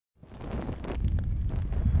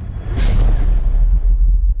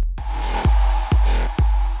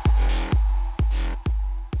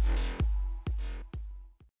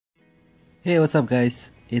Hey, what's up guys?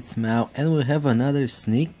 It's Mao and we have another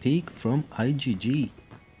sneak peek from IGG.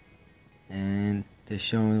 And they're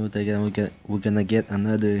showing what we're gonna get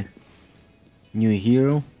another new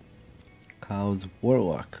hero called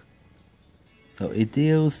Warlock. So it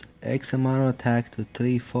deals X amount of attack to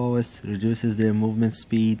 3 foes, reduces their movement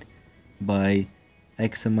speed by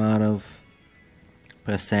X amount of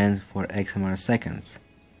percent for X amount of seconds.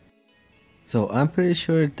 So I'm pretty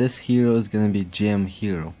sure this hero is gonna be gem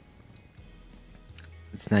hero.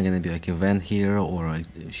 It's not gonna be like a event hero or a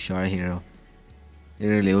shard hero. It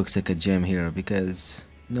really looks like a gem hero because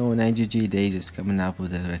in IGG they just coming up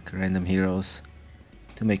with like random heroes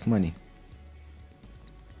to make money.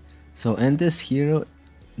 So in this hero,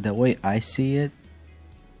 the way I see it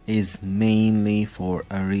is mainly for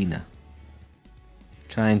arena,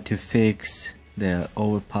 trying to fix the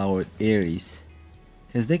overpowered Ares,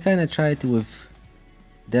 because they kind of tried to with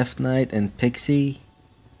Death Knight and Pixie.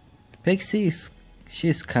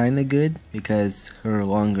 She's kinda good because her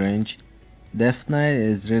long range. Death Knight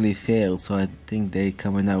is really failed, so I think they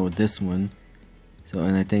coming out with this one.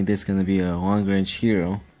 And I think this is gonna be a long range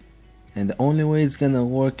hero. And the only way it's gonna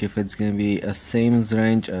work if it's gonna be a same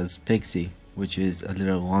range as Pixie, which is a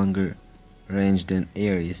little longer range than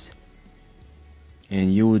Ares.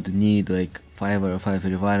 And you would need like 5 out of 5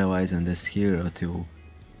 revitalize on this hero to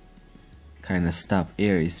kinda stop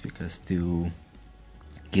Ares, because to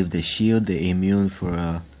give the shield, the immune for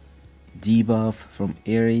a debuff from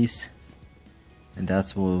Ares, and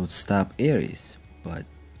that's what will stop Ares. But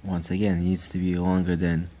once again, it needs to be longer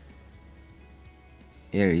than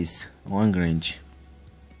Ares long range.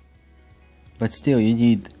 But still, you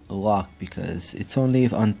need luck because it's only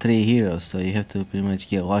on 3 heroes, so you have to pretty much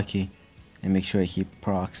get lucky and make sure he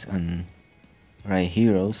procs on right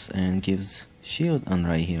heroes and gives shield on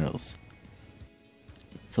right heroes.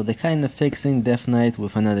 So they're kind of fixing Death Knight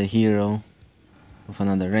with another hero, with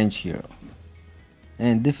another range hero.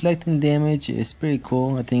 And deflecting damage is pretty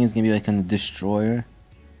cool. I think it's gonna be like a destroyer.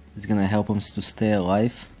 It's gonna help him to stay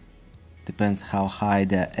alive. Depends how high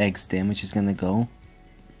that X damage is gonna go.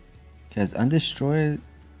 Because on destroyer,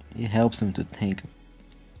 it helps him to tank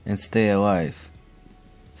and stay alive.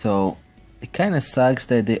 So it kind of sucks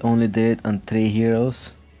that they only did it on 3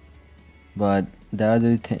 heroes. But the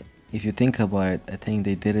other thing, if you think about it, I think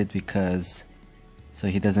they did it because so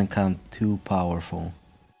he doesn't come too powerful.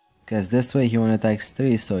 Because this way he only attacks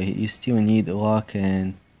 3, so you still need luck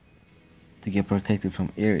and to get protected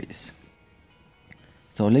from Ares.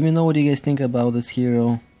 So let me know what you guys think about this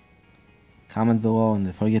hero. Comment below and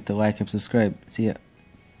don't forget to like and subscribe. See ya.